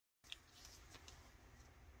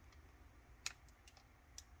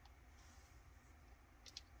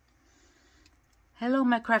Hello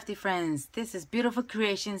my crafty friends, this is Beautiful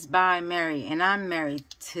Creations by Mary and I'm Mary.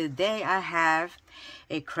 Today I have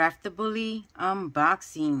a Craftibly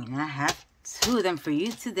unboxing and I have two of them for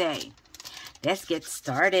you today. Let's get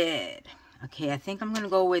started. Okay, I think I'm gonna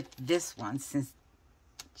go with this one since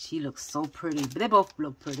she looks so pretty, but they both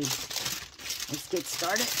look pretty. Let's get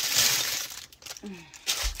started.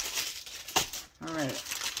 Alright,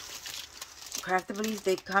 Craftiblies,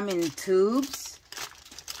 they come in tubes.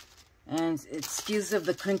 And excuse of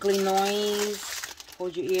the crinkly noise.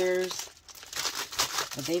 Hold your ears.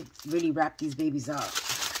 But they really wrap these babies up.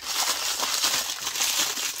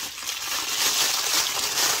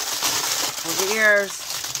 Hold your ears.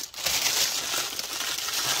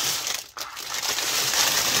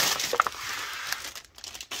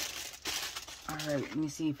 Alright, let me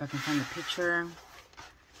see if I can find the picture.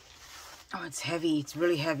 Oh, it's heavy. It's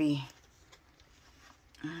really heavy.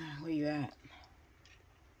 Where you at?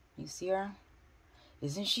 You see her?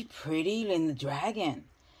 Isn't she pretty? In the dragon.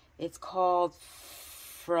 It's called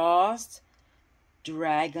Frost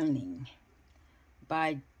Dragonling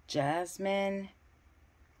by Jasmine.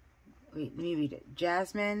 Wait, let me read it.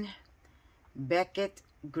 Jasmine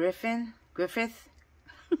Becket-Griffith.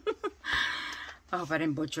 I hope I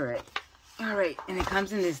didn't butcher it. Alright, and it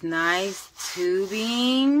comes in this nice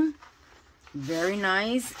tubing. Very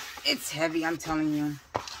nice. It's heavy, I'm telling you.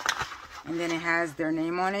 And then it has their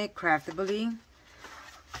name on it, Craftibly.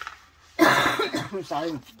 I'm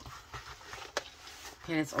sorry.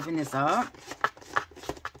 Okay, let's open this up.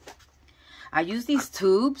 I use these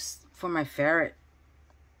tubes for my ferret.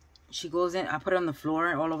 She goes in, I put it on the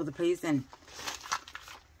floor all over the place, and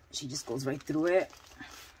she just goes right through it.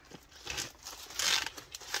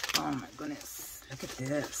 Oh my goodness, look at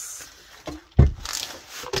this.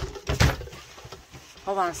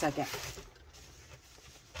 Hold on a second.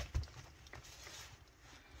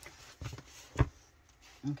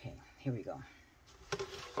 Okay, here we go.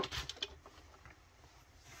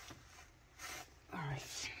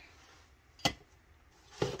 Alright.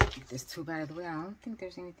 Get this tube out of the way. I don't think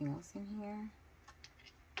there's anything else in here.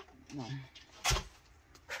 No.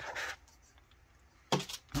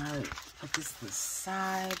 Alright, put this to the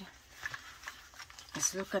side.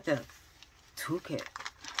 Let's look at the toolkit.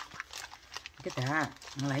 Look at that.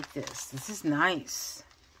 I like this. This is nice.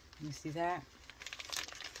 You see that?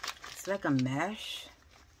 It's like a mesh.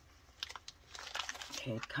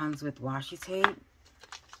 Okay, it comes with washi tape.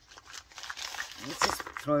 Let's just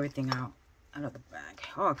throw everything out of the bag.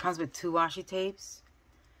 Oh, it comes with 2 washi tapes.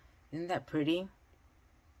 Isn't that pretty?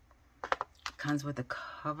 It comes with a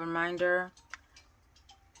cover minder.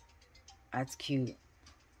 That's cute.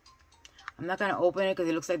 I'm not going to open it because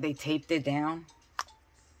it looks like they taped it down.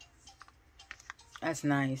 That's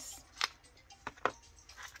nice.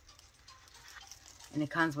 And it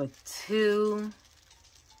comes with 2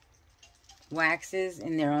 waxes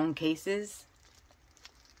in their own cases.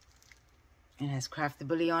 It has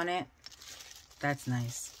Craftibly on it. That's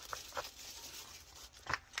nice.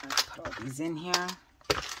 Let's put all these in here.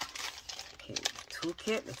 Okay,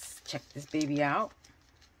 toolkit. Let's check this baby out.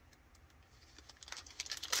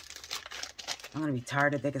 I'm gonna be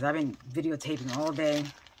tired of it because I've been videotaping all day.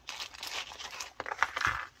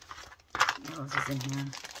 What else is in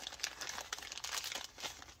here?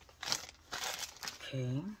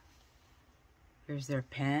 Okay. Here's their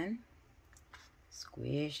pen.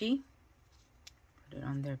 Squishy. Put it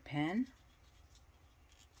on their pen.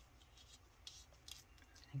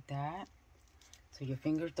 Like that. So your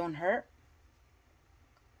fingers don't hurt.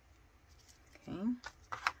 Okay.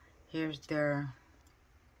 Here's their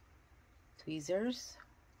tweezers.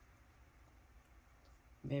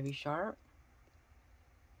 Very sharp.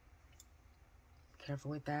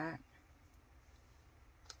 Careful with that.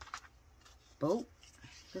 Boat. A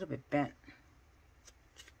little bit bent.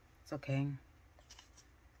 It's okay.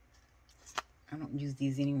 I don't use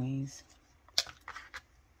these anyways.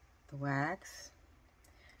 The wax.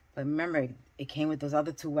 But remember, it came with those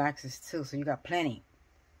other 2 waxes too, so you got plenty.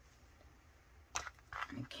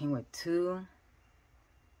 It came with 2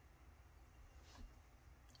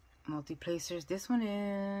 multi-placers. This one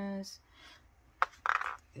is,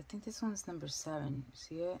 I think this one's number 7.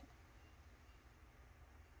 See it?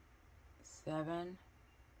 7.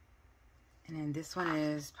 And then this one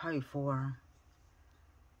is probably 4.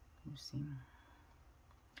 Let's see.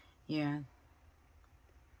 Yeah.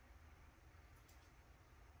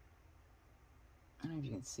 I don't know if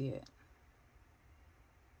you can see it.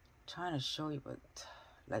 I'm trying to show you, but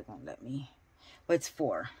light won't let me. But it's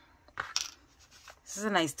 4. This is a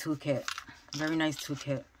nice toolkit. Very nice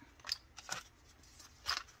toolkit.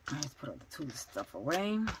 Let's put all the tool stuff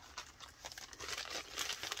away.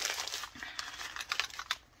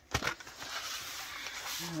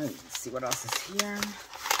 Let's see what else is here.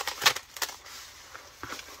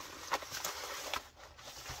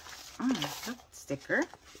 Oh, look, sticker.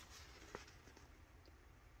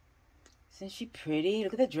 Isn't she pretty?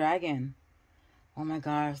 Look at the dragon. Oh my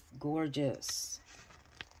gosh, gorgeous.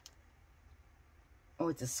 Oh,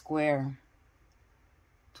 it's a square.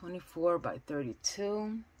 24 by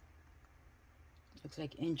 32. Looks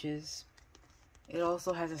like inches. It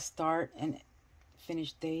also has a start and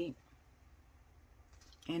finish date.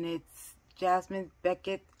 And it's Jasmine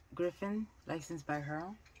Becket-Griffith, licensed by her.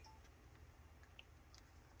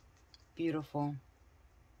 Beautiful.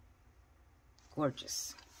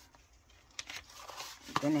 Gorgeous.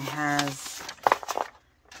 Then it has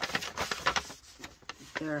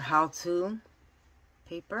their how-to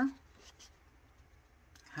paper.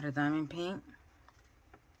 How to diamond paint.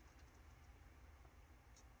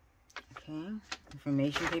 Okay.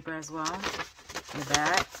 Information paper as well. With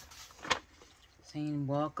that. Saying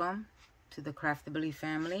welcome to the Craftibly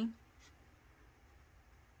family.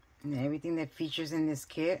 And everything that features in this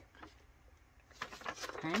kit.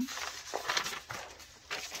 Okay.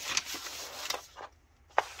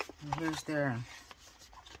 And here's their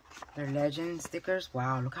legend stickers.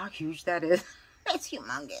 Wow, look how huge that is. It's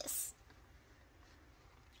humongous.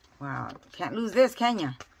 Wow, can't lose this, can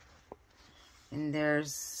ya? And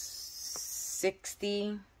there's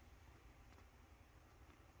 60.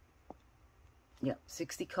 Yep,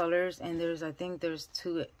 60 colors, and there's, I think there's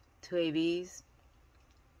two ABs.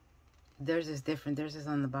 Theirs is different. Theirs is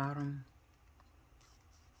on the bottom.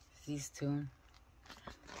 These two.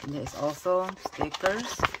 And there's also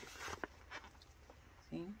stickers.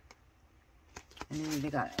 See? And then they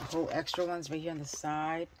got whole extra ones right here on the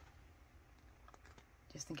side.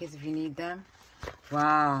 Just in case if you need them.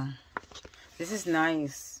 Wow. This is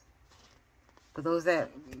nice. For those that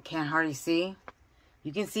can't hardly see,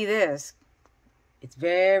 you can see this. It's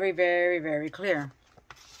very, very, very clear.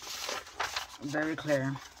 Very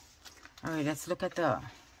clear. All right, let's look at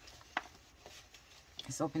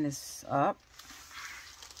let's open this up.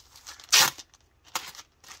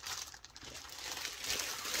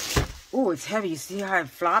 Oh, it's heavy. You see how it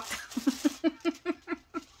flopped?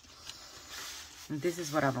 And this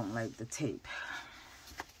is what I don't like, the tape.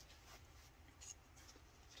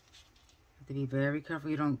 Have to be very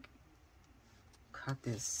careful you don't cut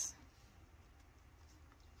this.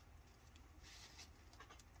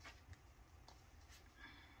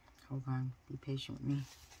 Hold on, be patient with me.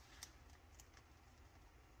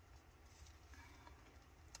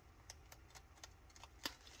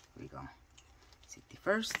 Here we go. Safety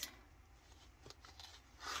first.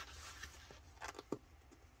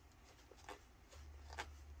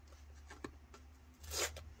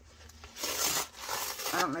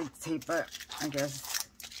 I don't like the tape, but I guess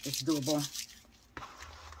it's doable.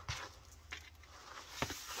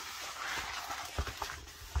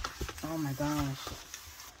 Oh my gosh.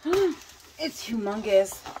 It's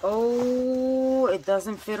humongous. Oh, it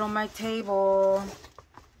doesn't fit on my table.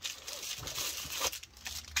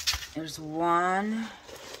 There's one.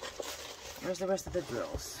 Where's the rest of the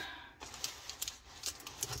drills?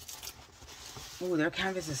 Oh, their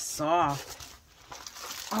canvas is soft.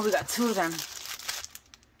 Oh, we got two of them.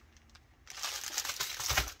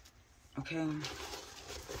 Okay.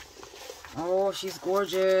 Oh, she's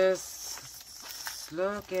gorgeous.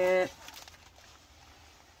 Look at.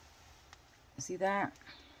 See that?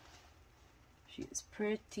 She is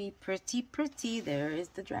pretty, pretty, pretty. There is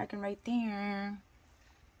the dragon right there.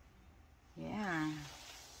 Yeah.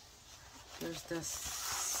 There's the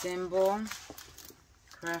symbol.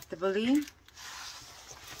 Craftibly.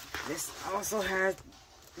 This also has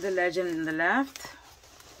the legend in the left.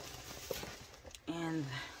 And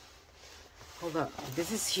hold up.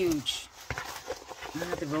 This is huge. I'm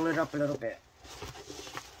gonna have to roll it up a little bit.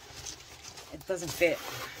 It doesn't fit.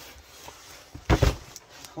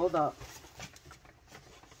 Hold up.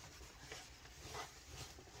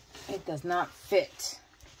 It does not fit.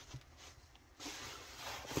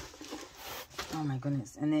 Oh my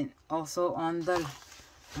goodness. And then also on the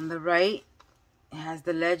right, it has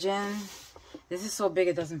the legend. This is so big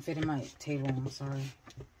it doesn't fit in my table. I'm sorry.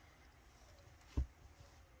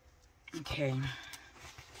 Okay.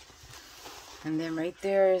 And then right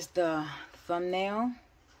there is the thumbnail.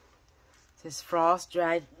 It says Frost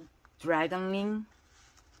Dragonling.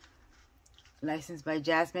 Licensed by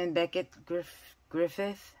Jasmine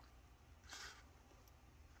Becket-Griffith.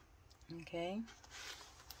 Okay.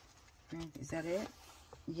 Is that it?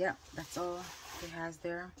 Yep, that's all it has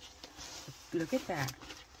there. Look at that.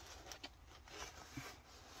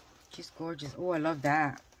 She's gorgeous. Oh, I love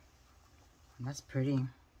that. That's pretty.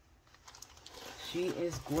 She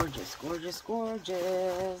is gorgeous, gorgeous,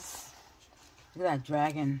 gorgeous. Look at that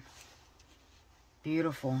dragon.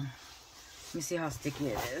 Beautiful. Let me see how sticky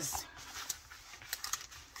it is.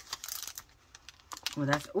 Oh,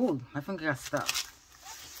 that's, oh, my finger got stuck.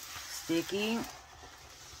 Sticky.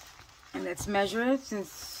 And let's measure it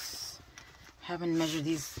since I haven't measured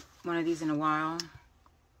one of these in a while.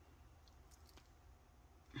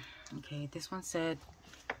 Okay, this one said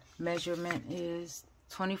measurement is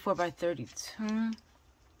 24 by 32. Hold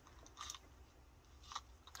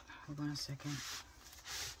on a second.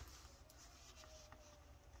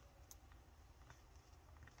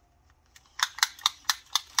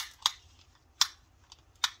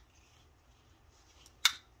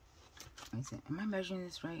 Is it, am I measuring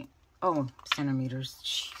this right? Oh, centimeters.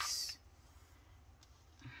 Jeez.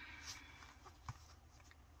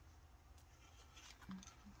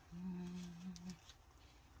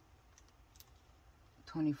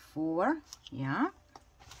 $24. Yeah.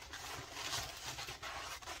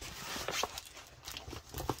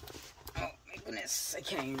 Oh my goodness, I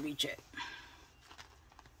can't even reach it.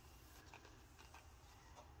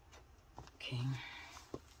 Okay.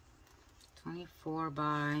 24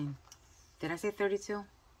 by, did I say 32?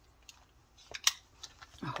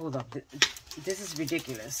 Hold up, this is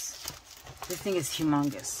ridiculous. This thing is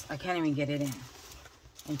humongous. I can't even get it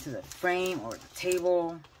into the frame or the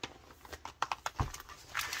table.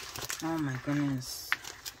 Oh my goodness.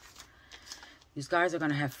 These guys are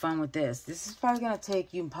gonna have fun with this. This is probably gonna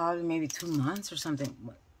take you probably maybe 2 months or something.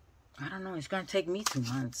 I don't know, it's gonna take me 2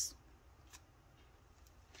 months.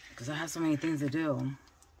 Because I have so many things to do.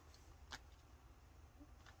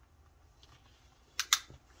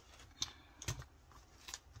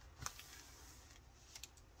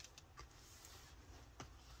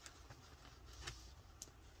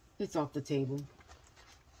 It's off the table.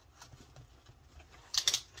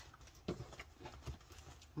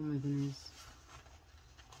 Oh my goodness.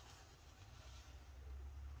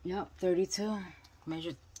 Yep, 32.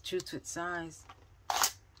 Measured true to its size.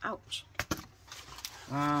 Ouch.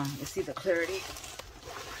 Wow, you see the clarity.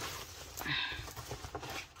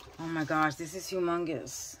 Oh my gosh, this is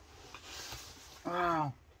humongous.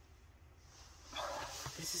 Wow.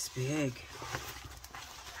 This is big.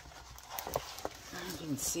 I don't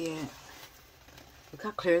even see it. Look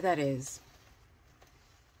how clear that is.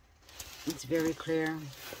 It's very clear.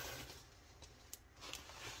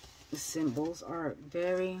 The symbols are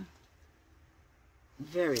very,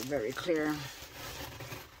 very, very clear. You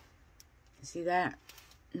see that?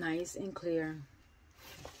 Nice and clear.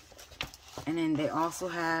 And then they also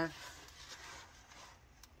have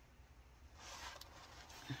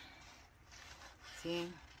see,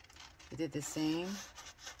 they did the same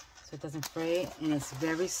so it doesn't fray, and it's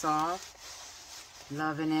very soft.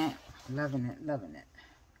 Loving it, loving it, loving it.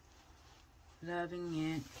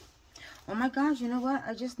 Loving it. Oh my gosh, you know what?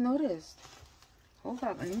 I just noticed. Hold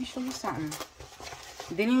up, let me show you something.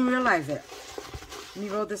 Didn't even realize it. Let me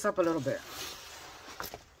roll this up a little bit.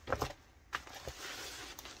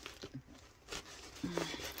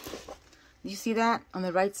 You see that on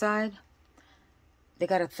the right side? They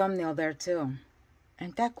got a thumbnail there too.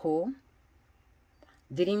 Ain't that cool?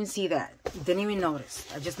 Didn't even see that. Didn't even notice.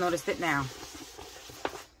 I just noticed it now.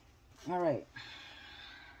 All right.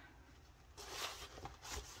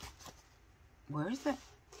 Where is that?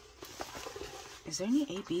 Is there any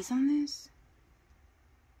ABs on this?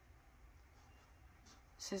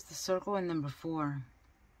 It says the circle and number 4.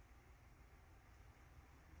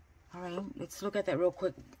 All right, let's look at that real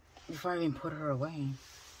quick before I even put her away.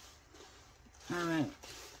 All right.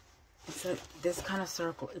 It's this kind of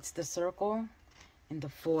circle. It's the circle and the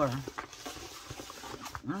 4. All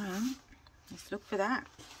right. Let's look for that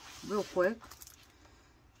real quick.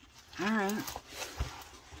 All right.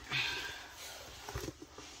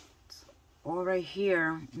 All right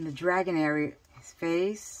here in the dragon area, his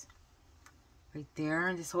face, right there,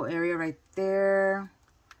 and this whole area right there,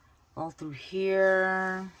 all through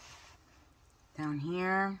here, down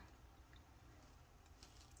here.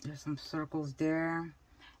 There's some circles there,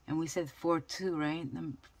 and we said 4 too, right?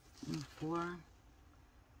 Number 4.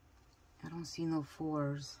 I don't see no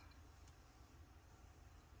 4s.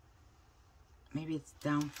 Maybe it's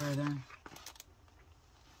down further.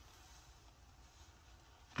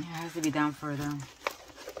 Yeah, it has to be down further.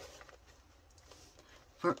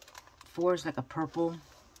 4 is like a purple.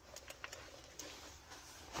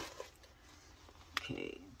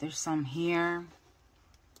 Okay, there's some here.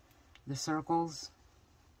 The circles.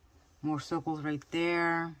 More circles right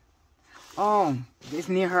there. Oh, it's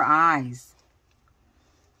near her eyes.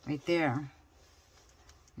 Right there.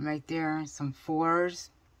 Right there, some 4s.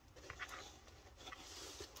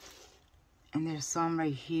 And there's some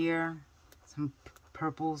right here. Some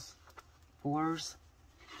purples, 4s.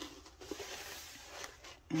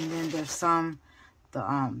 And then there's some,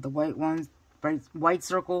 the white ones, white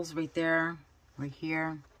circles right there, right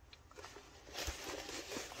here.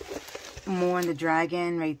 More in the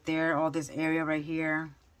dragon right there, all this area right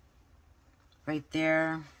here, right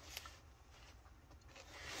there.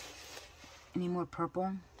 Any more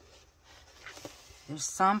purple? There's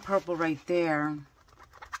some purple right there.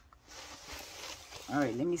 All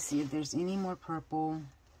right, let me see if there's any more purple.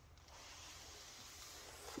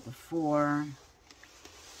 The 4.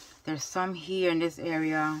 There's some here in this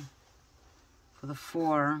area for the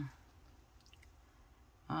 4.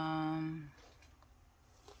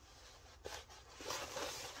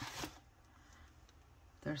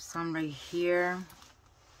 There's some right here.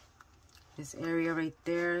 This area right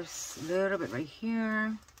there. A little bit right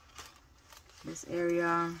here. This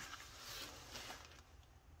area.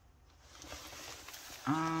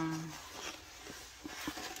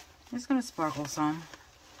 It's gonna sparkle some.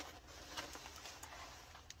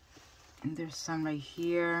 And there's some right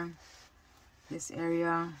here. This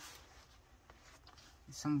area.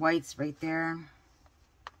 Some whites right there.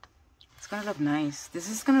 It's gonna look nice. This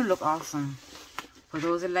is gonna look awesome. For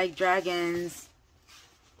those that like dragons.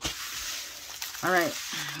 Alright.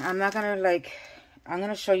 I'm not gonna I'm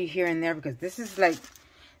gonna show you here and there because this is like,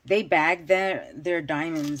 they bag their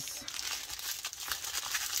diamonds.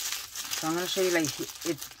 So I'm gonna show you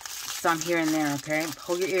it's some here and there, okay?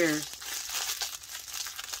 Hold your ears.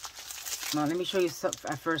 Now let me show you some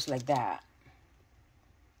at first like that.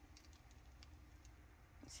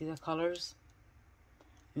 See the colors?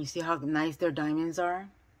 You see how nice their diamonds are?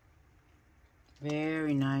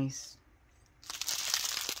 Very nice.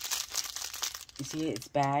 You see it's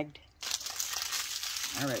bagged?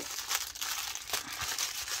 Alright.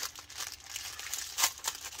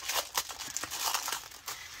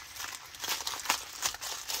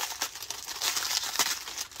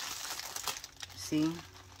 See?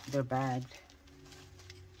 They're bagged.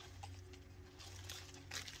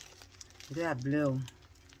 Look at that blue.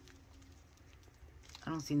 I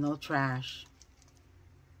don't see no trash.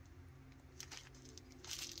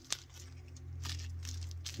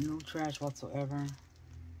 No trash whatsoever.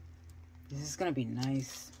 This is gonna be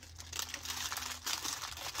nice.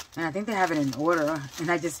 And I think they have it in order,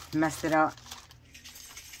 and I just messed it up.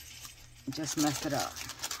 Just messed it up.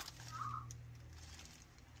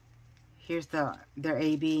 Here's their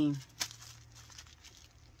AB.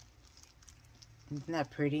 Isn't that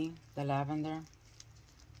pretty? The lavender.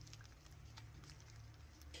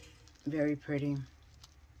 Very pretty.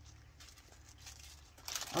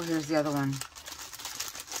 Oh, here's the other one.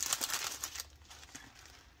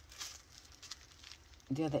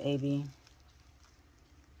 The other AB.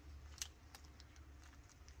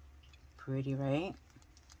 Pretty, right?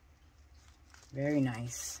 Very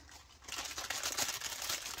nice.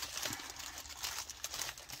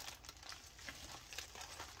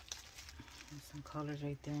 There's some colors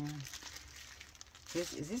right there.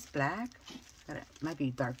 Is this black? That might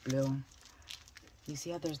be dark blue. You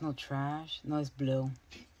see how there's no trash? No, it's blue.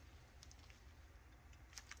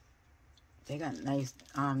 They got nice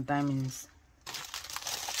diamonds.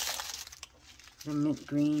 The mint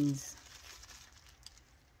greens.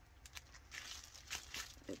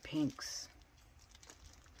 The pinks.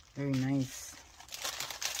 Very nice.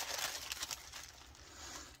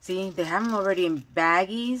 See, they have them already in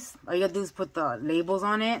baggies. All you gotta do is put the labels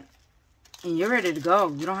on it. And you're ready to go.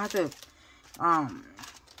 You don't have to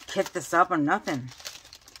kit this up or nothing.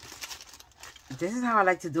 This is how I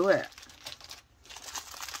like to do it.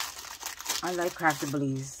 I like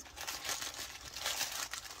Craftibly's.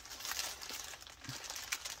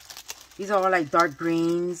 These are all like dark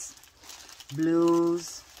greens,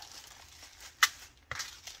 blues,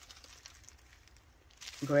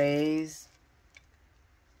 grays.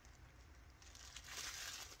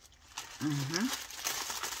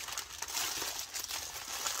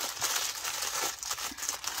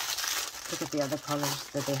 Look at the other colors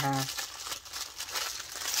that they have.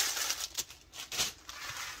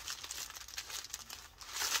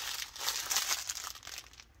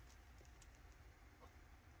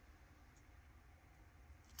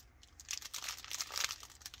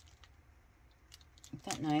 Isn't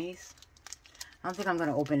that nice? I don't think I'm going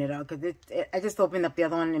to open it up because I just opened up the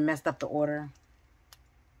other one and messed up the order.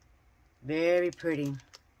 Very pretty.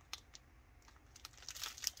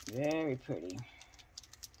 Very pretty.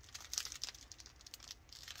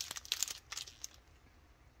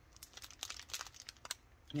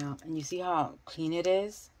 Yeah, and you see how clean it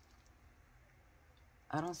is?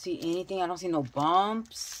 I don't see anything. I don't see no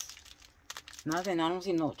bumps. Nothing. I don't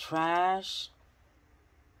see no trash.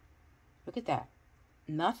 Look at that.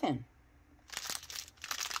 Nothing.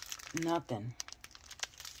 Nothing.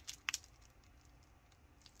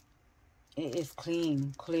 It is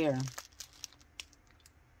clean, clear.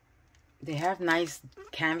 They have nice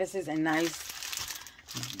canvases and nice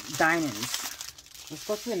diamonds. Let's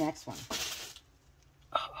go to the next one.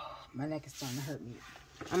 Oh, my neck is starting to hurt me.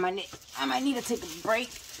 I might need to take a break.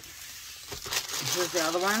 Here's the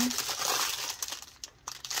other one.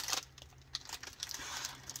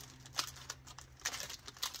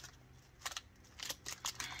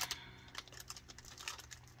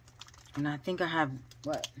 And I think I have,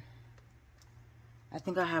 what? I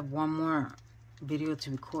think I have one more video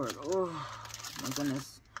to record. Oh, my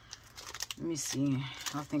goodness. Let me see.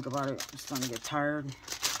 I'll think about it. I'm starting to get tired.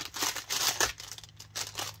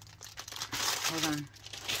 Hold on.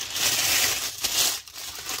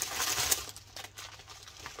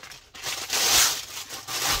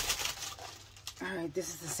 Alright, this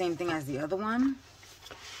is the same thing as the other one.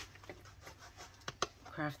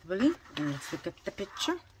 Craftibly. And let's look at the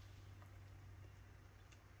picture.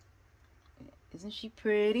 Isn't she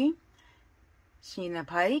pretty? Sheena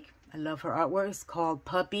Pike. I love her artwork. It's called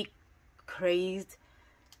Puppy Crazed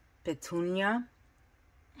Petunia.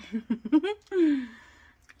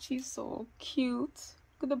 She's so cute.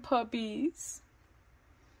 Look at the puppies.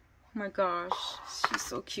 Oh my gosh. She's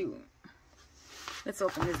so cute. Let's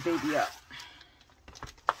open this baby up.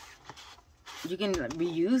 You can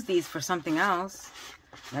reuse these for something else.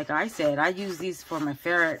 Like I said, I use these for my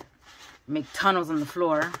ferret. Make tunnels on the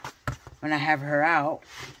floor when I have her out.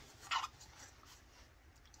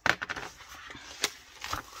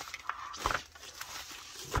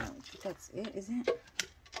 That's it, isn't it?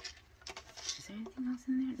 Is there anything else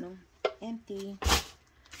in there? No. Empty.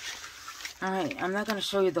 Alright, I'm not going to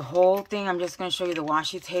show you the whole thing. I'm just going to show you the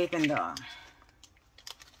washi tape and the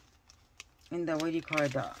what do you call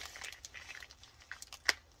it? The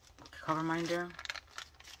cover minder.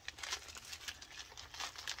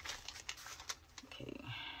 Okay.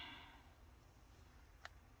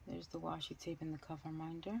 There's the washi tape and the cover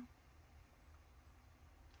minder.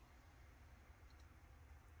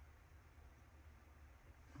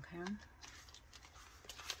 Okay.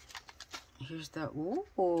 Here's the, ooh,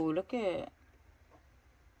 look at,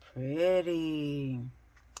 pretty.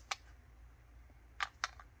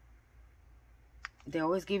 They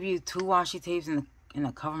always give you 2 washi tapes in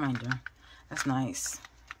a cover minder. That's nice.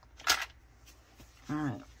 All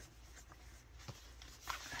right.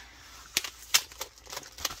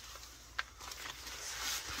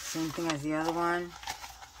 Same thing as the other one.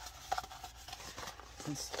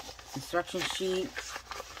 Instruction sheet.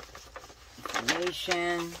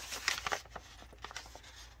 Information.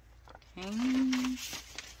 Okay.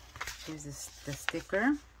 Here's the sticker.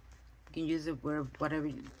 You can use it wherever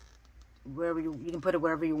you can put it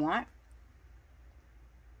wherever you want.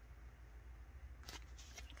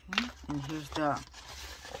 Okay. And here's the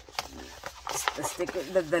sticker,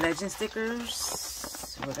 the legend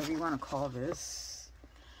stickers, whatever you want to call this.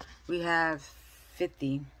 We have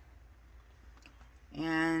 50.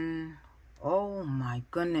 And oh my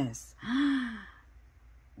goodness.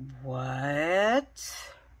 What?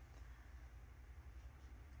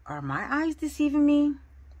 Are my eyes deceiving me?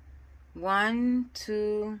 1,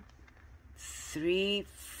 2, 3,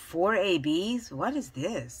 4 ABs. What is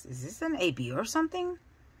this? Is this an AB or something?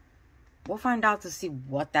 We'll find out to see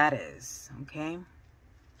what that is. Okay.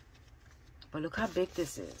 But look how big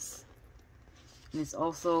this is. And it's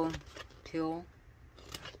also pill.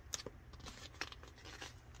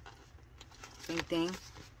 Same thing.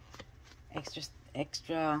 Extra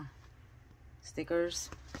stickers.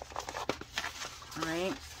 All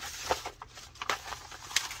right.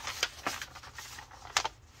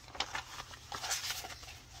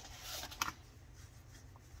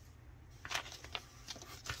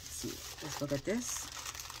 Let's see. Let's look at this.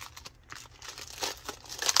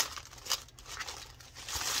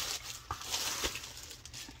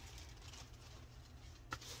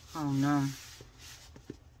 Oh no.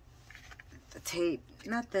 The tape.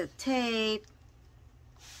 Not the tape.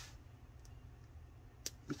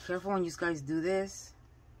 Be careful when you guys do this.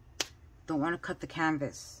 Don't want to cut the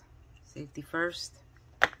canvas. Safety first.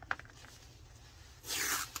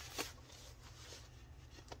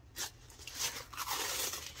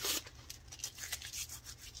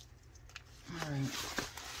 All right.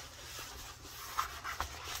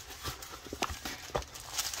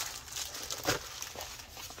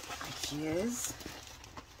 There she is.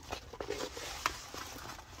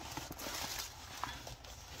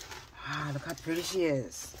 Wow, look how pretty she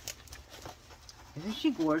is. Isn't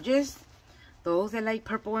she gorgeous? Those that like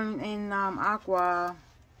purple and aqua.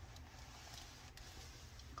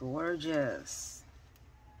 Gorgeous.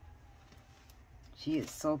 She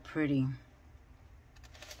is so pretty.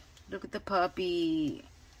 Look at the puppy.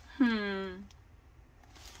 And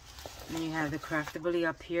you have the Craftibly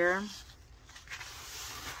up here.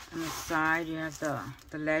 On the side, you have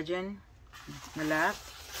the legend. On the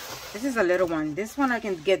left. This is a little one. This one I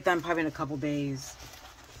can get done probably in a couple days.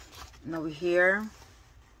 And over here,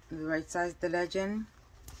 the right side, the legend.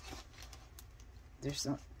 There's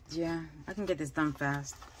some, yeah, I can get this done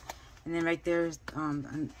fast. And then right there is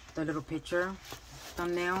the little picture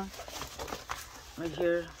thumbnail. Right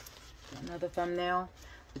here, another thumbnail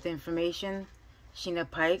with the information. Sheena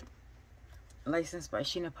Pike, licensed by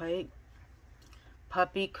Sheena Pike.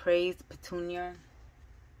 Puppy, Crazed, Petunia.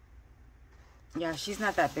 Yeah, she's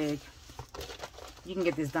not that big. You can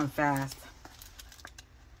get this done fast.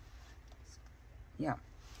 Yeah.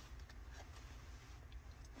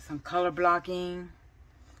 Some color blocking.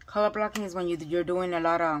 Color blocking is when you're doing a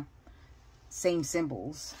lot of same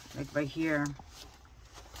symbols. Like right here.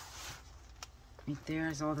 Right there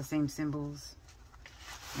is all the same symbols.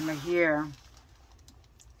 And right here,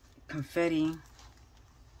 confetti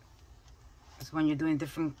is when you're doing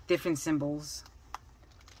different symbols.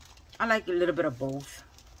 I like a little bit of both.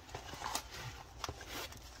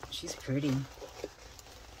 She's pretty.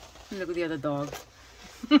 Look at the other dog.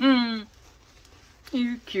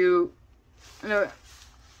 He's cute. Look.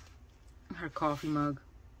 Her coffee mug.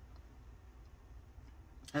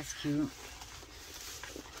 That's cute.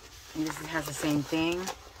 And this has the same thing.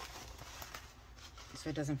 So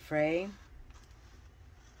it doesn't fray.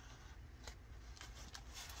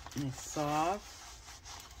 And it's soft.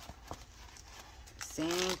 Same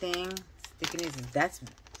thing. Stickiness, that's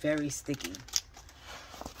very sticky.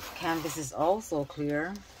 Canvas is also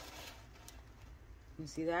clear. You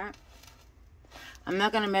see that? I'm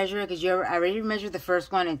not going to measure it because I already measured the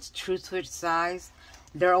first one. It's true to its size.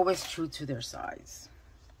 They're always true to their size.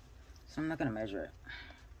 So I'm not going to measure it.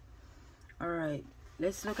 Alright.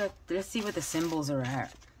 Let's see what the symbols are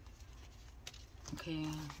at. Okay,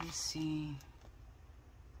 let's see.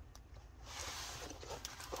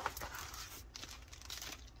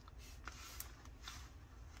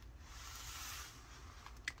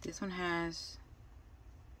 This one has...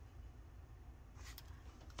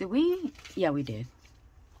 Did we? Yeah, we did.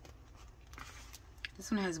 This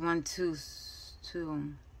one has 1, 2,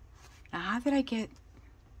 2. Now, how did I get...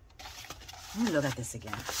 Let me look at this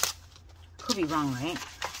again. Could be wrong, right?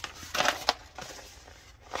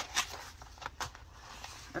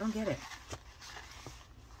 I don't get it.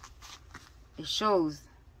 It shows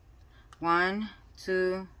 1,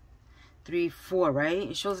 2, 3, 4, right?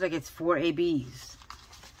 It shows like it's 4 ABs.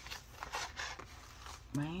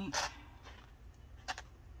 Right?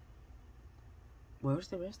 Where's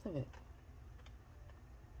the rest of it?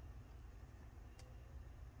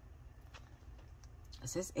 It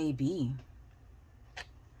says AB.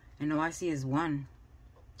 And all I see is 1,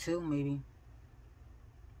 2 maybe.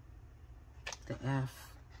 The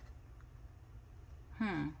F.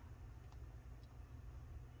 I'm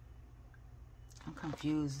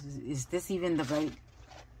confused. Is this even the right?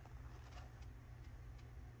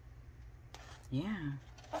 Yeah.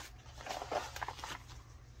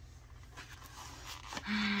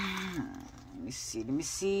 Let me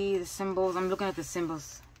see the symbols. I'm looking at the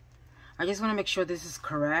symbols. I just want to make sure this is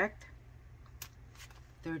correct.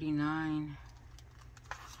 39.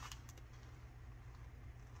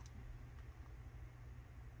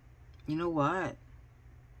 You know what?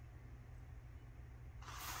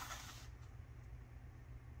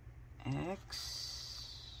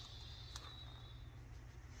 X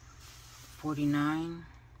 49.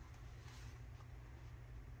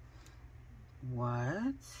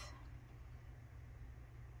 What?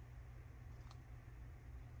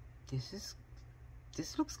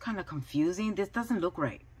 This looks kind of confusing. This doesn't look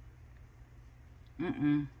right.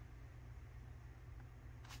 And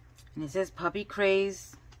it says Puppy,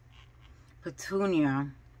 Crazed,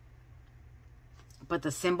 Petunia, but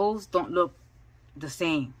the symbols don't look the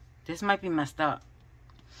same. This might be messed up.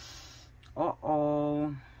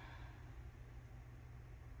 Uh-oh.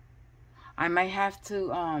 I might have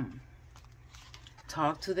to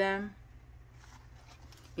talk to them,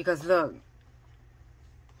 because look,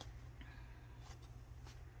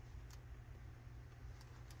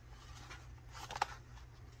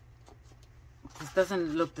 this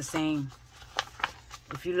doesn't look the same.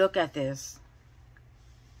 If you look at this,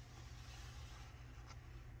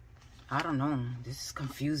 I don't know, this is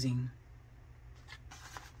confusing.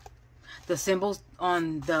 The symbols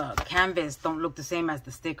on the canvas don't look the same as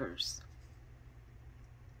the stickers.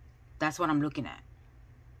 That's what I'm looking at.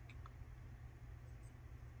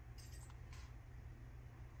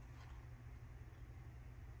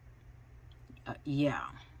 Yeah.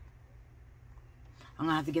 I'm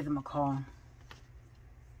gonna have to give them a call.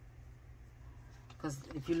 Because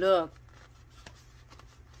if you look,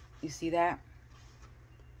 you see that?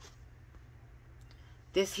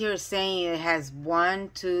 This here is saying it has 1,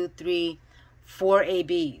 2, 3, 4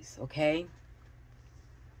 ABs, okay?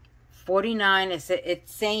 49, it's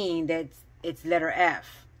saying that it's letter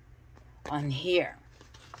F on here.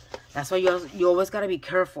 That's why you always got to be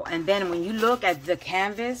careful. And then when you look at the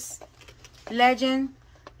canvas legend,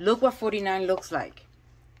 look what 49 looks like.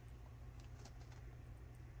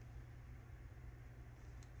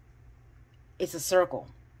 It's a circle.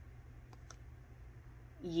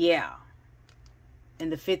 Yeah.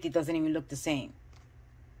 And the 50 doesn't even look the same.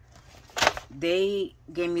 They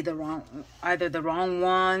gave me the wrong, either the wrong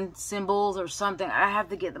one, symbols or something. I have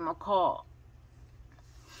to give them a call.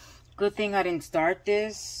 Good thing I didn't start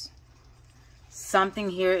this. Something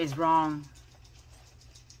here is wrong.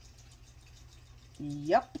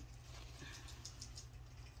 Yep.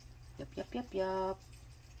 Yep.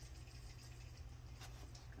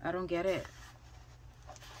 I don't get it.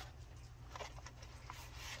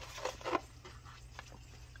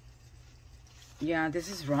 Yeah,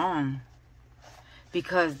 this is wrong.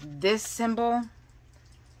 Because this symbol,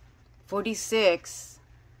 46,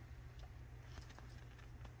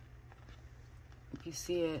 if you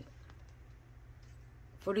see it,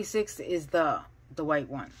 46 is the white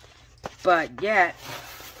one. But yet,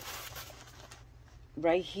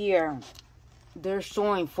 right here, they're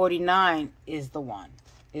showing 49 is the one,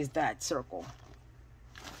 is that circle.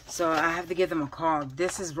 So I have to give them a call.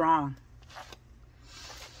 This is wrong.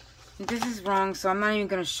 This is wrong, so I'm not even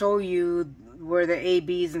going to show you where the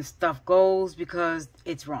ABs and stuff goes because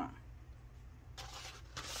it's wrong.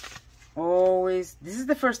 Always. This is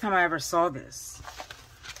the first time I ever saw this.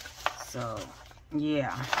 So,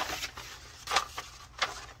 yeah.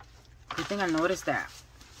 Good thing I noticed that.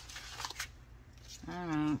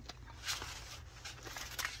 Alright.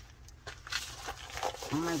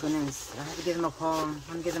 Oh my goodness. I have to give them a call. I'm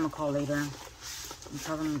going to give them a call later. And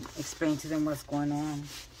tell them, explain to them what's going on.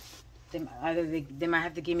 They might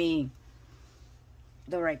have to give me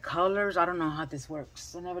the right colors. I don't know how this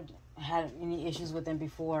works. I never had any issues with them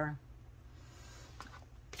before.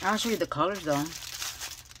 I'll show you the colors though.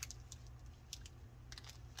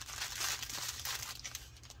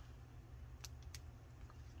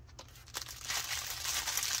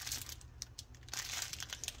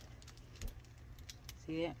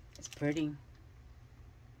 See it? It's pretty.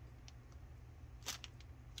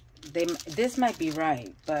 This might be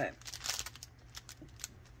right, but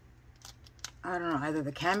I don't know, either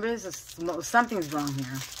the canvas or something's wrong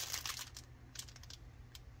here.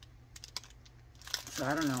 So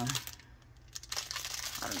I don't know.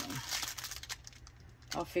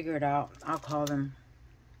 I'll figure it out. I'll call them.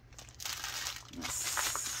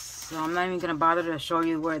 So I'm not even going to bother to show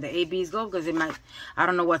you where the ABs go because it might, I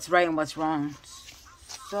don't know what's right and what's wrong.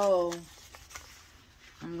 So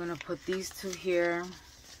I'm going to put these two here.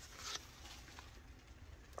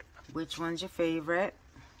 Which one's your favorite?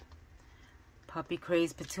 Puppy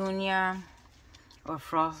Crazed Petunia or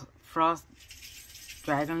Frost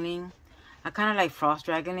Dragonling. I kind of like Frost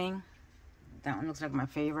Dragonling. That one looks like my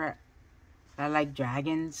favorite. I like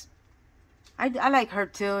dragons. I like her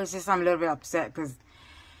too. It's just I'm a little bit upset because,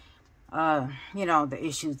 you know, the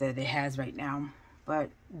issues that it has right now.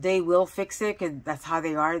 But they will fix it because that's how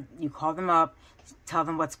they are. You call them up, tell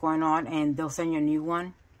them what's going on, and they'll send you a new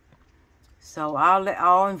one. So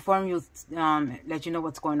I'll inform you, let you know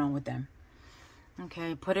what's going on with them.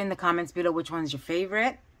 Okay, put in the comments below which one's your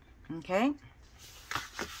favorite. Okay.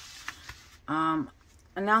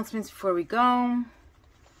 Announcements before we go.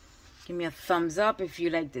 Give me a thumbs up if you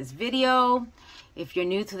like this video. If you're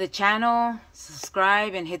new to the channel,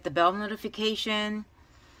 subscribe and hit the bell notification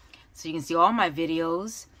so you can see all my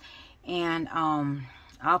videos. And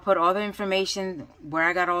I'll put all the information where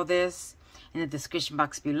I got all this in the description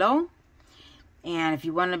box below. And if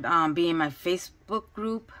you want to be in my Facebook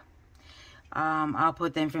group, I'll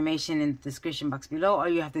put the information in the description box below. All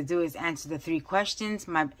you have to do is answer the 3 questions.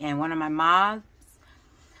 And one of my mods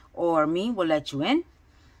or me will let you in.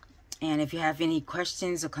 And if you have any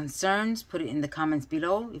questions or concerns, put it in the comments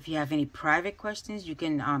below. If you have any private questions, you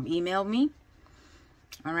can email me.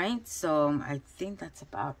 All right, so I think that's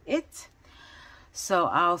about it. So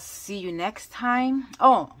I'll see you next time.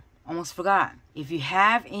 Oh, almost forgot. If you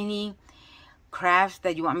have any crafts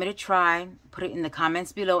that you want me to try, put it in the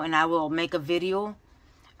comments below and I will make a video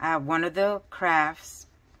of one of the crafts.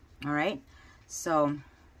 All right, so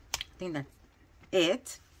think that's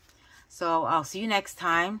it. So I'll see you next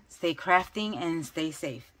time. Stay crafting and stay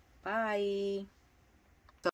safe. Bye.